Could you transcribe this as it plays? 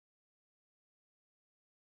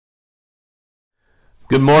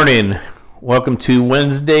Good morning. Welcome to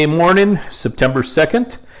Wednesday morning, September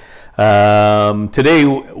 2nd. Today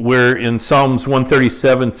we're in Psalms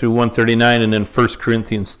 137 through 139 and then 1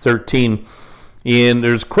 Corinthians 13. And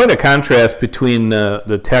there's quite a contrast between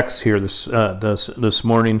the texts here this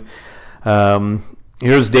morning.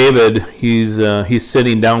 Here's David. He's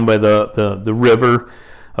sitting down by the river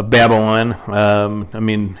of Babylon.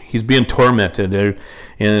 He's being tormented,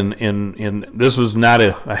 and this was not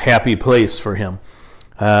a happy place for him.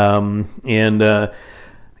 It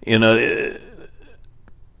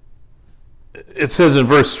says in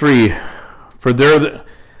verse 3, For there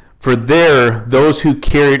those who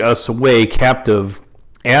carried us away captive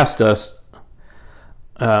asked of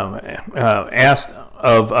us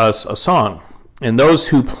a song, and those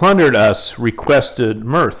who plundered us requested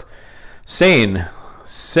mirth, saying,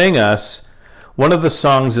 Sing us one of the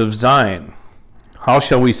songs of Zion. How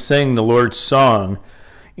shall we sing the Lord's song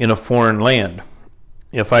in a foreign land?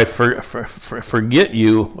 If I forget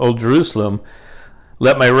you, O Jerusalem,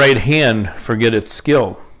 let my right hand forget its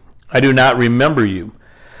skill. I do not remember you.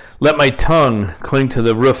 Let my tongue cling to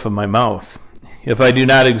the roof of my mouth. If I do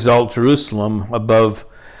not exalt Jerusalem above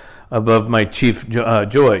my chief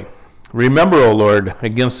joy. Remember, O Lord,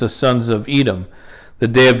 against the sons of Edom, the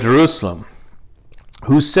day of Jerusalem,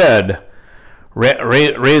 who said,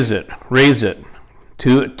 raise it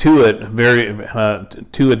to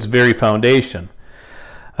its very foundation.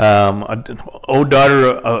 O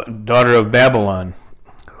daughter of Babylon,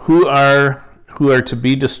 who are to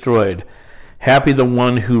be destroyed. Happy the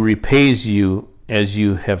one who repays you as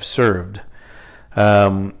you have served.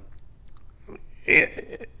 That's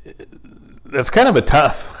kind of a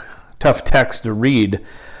tough text to read.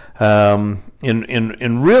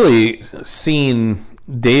 In really seeing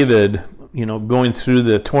David, going through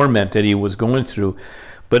the torment that he was going through.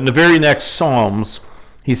 But in the very next Psalms,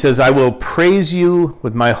 he says, I will praise you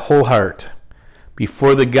with my whole heart.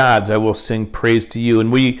 Before the gods, I will sing praise to you.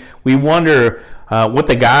 And we wonder what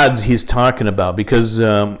the gods he's talking about, because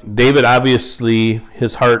David, obviously,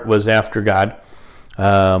 his heart was after God.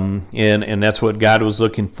 And that's what God was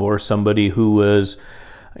looking for, somebody who was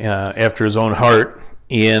after his own heart.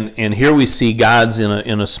 And here we see gods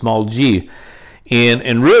in a small g.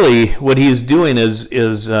 And really what he's doing is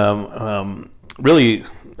really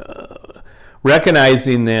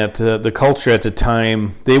recognizing that the culture at the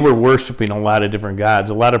time, they were worshiping a lot of different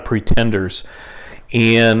gods, a lot of pretenders,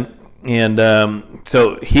 and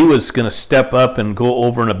so he was going to step up and go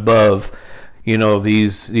over and above,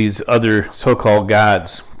 these other so-called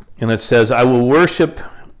gods. And it says, I will worship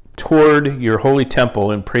toward your holy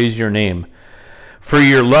temple and praise your name for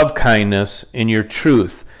your love kindness and your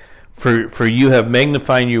truth, for you have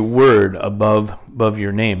magnified your word above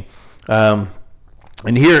your name.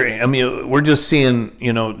 And here, we're just seeing,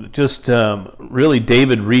 really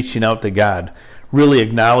David reaching out to God, really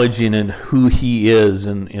acknowledging in who he is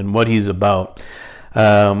and what he's about.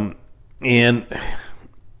 As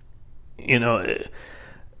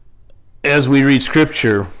we read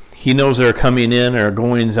Scripture, he knows our coming in, our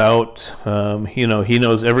goings out. He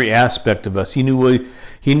knows every aspect of us. He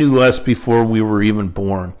knew us before we were even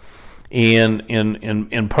born. And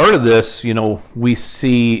part of this, we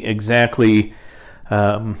see exactly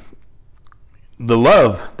the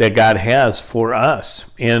love that God has for us,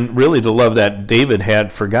 and really the love that David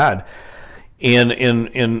had for God.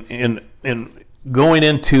 And going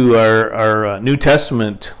into our New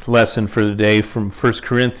Testament lesson for the day from 1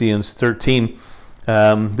 Corinthians 13,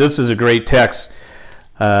 this is a great text.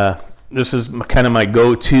 This is kind of my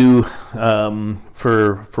go-to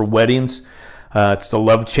for weddings. It's the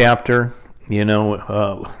love chapter.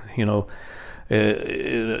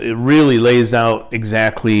 It really lays out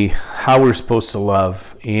exactly how we're supposed to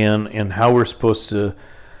love and how we're supposed to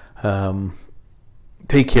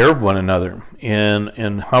take care of one another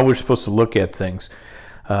and how we're supposed to look at things.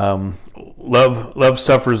 Love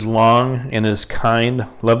suffers long and is kind.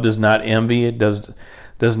 Love does not envy. It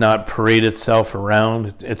does not parade itself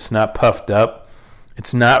around. It's not puffed up.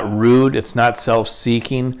 It's not rude. It's not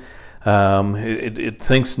self-seeking. It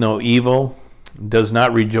thinks no evil. Does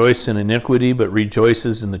not rejoice in iniquity, but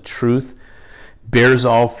rejoices in the truth, bears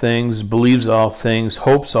all things, believes all things,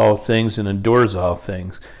 hopes all things, and endures all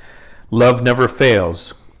things. Love never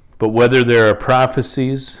fails, but whether there are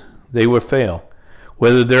prophecies, they will fail.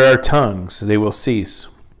 Whether there are tongues, they will cease.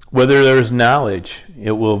 Whether there is knowledge,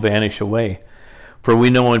 it will vanish away. For we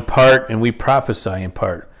know in part, and we prophesy in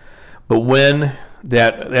part. But when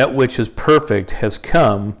that which is perfect has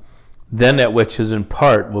come, then that which is in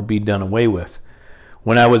part will be done away with.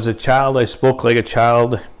 When I was a child, I spoke like a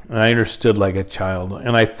child, and I understood like a child,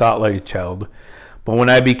 and I thought like a child. But when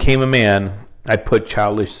I became a man, I put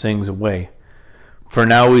childish things away. For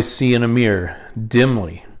now we see in a mirror,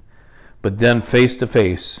 dimly, but then face to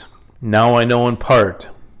face. Now I know in part,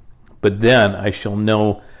 but then I shall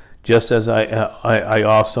know just as I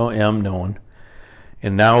also am known.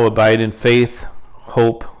 And now abide in faith,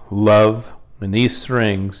 hope, love, and these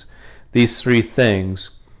three things,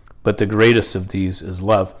 but the greatest of these is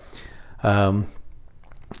love. I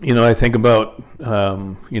think about,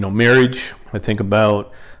 marriage. I think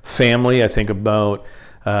about family. I think about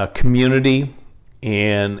community.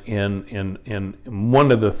 And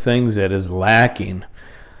one of the things that is lacking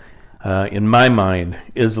in my mind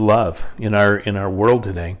is love in our world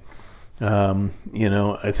today.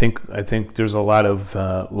 I think there's a lot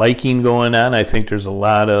of liking going on. I think there's a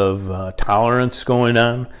lot of tolerance going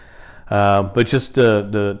on, but just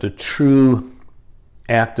the true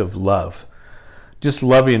act of love, just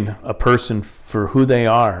loving a person for who they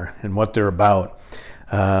are and what they're about,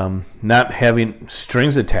 not having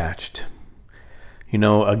strings attached.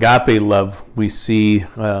 Agape love we see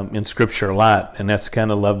in Scripture a lot, and that's the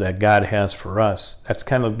kind of love that God has for us. That's the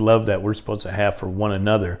kind of love that we're supposed to have for one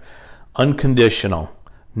another. Unconditional,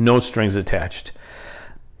 no strings attached.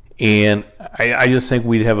 And I just think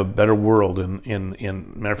we'd have a better world. In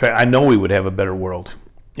matter of fact, I know we would have a better world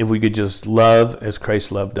if we could just love as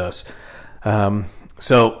Christ loved us.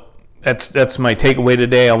 So that's my takeaway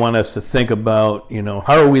today. I want us to think about,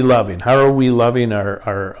 how are we loving? How are we loving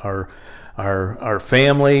our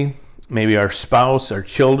family, maybe our spouse, our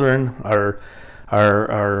children, our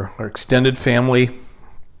extended family,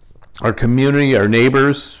 our community, our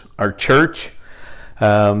neighbors, our church,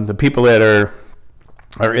 the people that are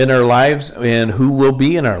in our lives and who will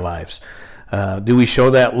be in our lives. Do we show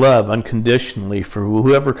that love unconditionally for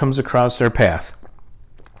whoever comes across our path?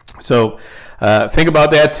 So think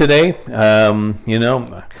about that today.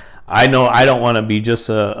 I know I don't want to be just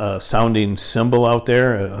a sounding cymbal out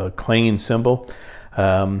there, a clanging cymbal.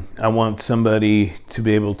 I want somebody to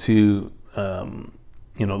be able to,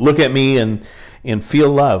 look at me and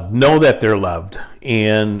feel loved, know that they're loved,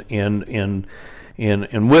 and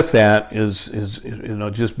with that is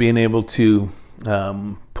just being able to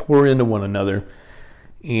pour into one another.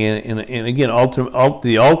 And again,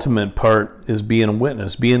 the ultimate part is being a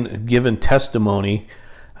witness, being given testimony.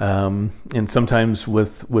 And sometimes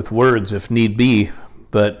with words if need be,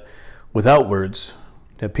 but without words,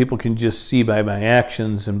 that people can just see by my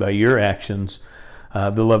actions and by your actions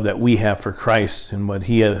the love that we have for Christ and what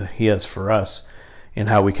he has for us and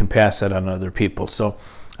how we can pass that on to other people. So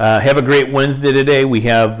have a great Wednesday today. We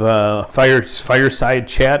have fireside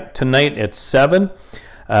chat tonight at 7.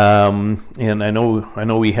 And I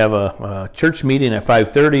know we have a church meeting at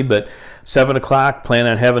 5:30, but 7 o'clock, plan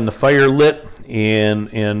on having the fire lit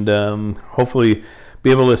and hopefully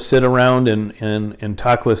be able to sit around and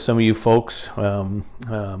talk with some of you folks and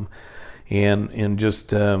just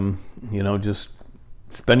just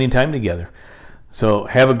spending time together. So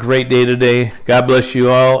have a great day today. God bless you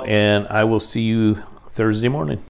all, and I will see you Thursday morning.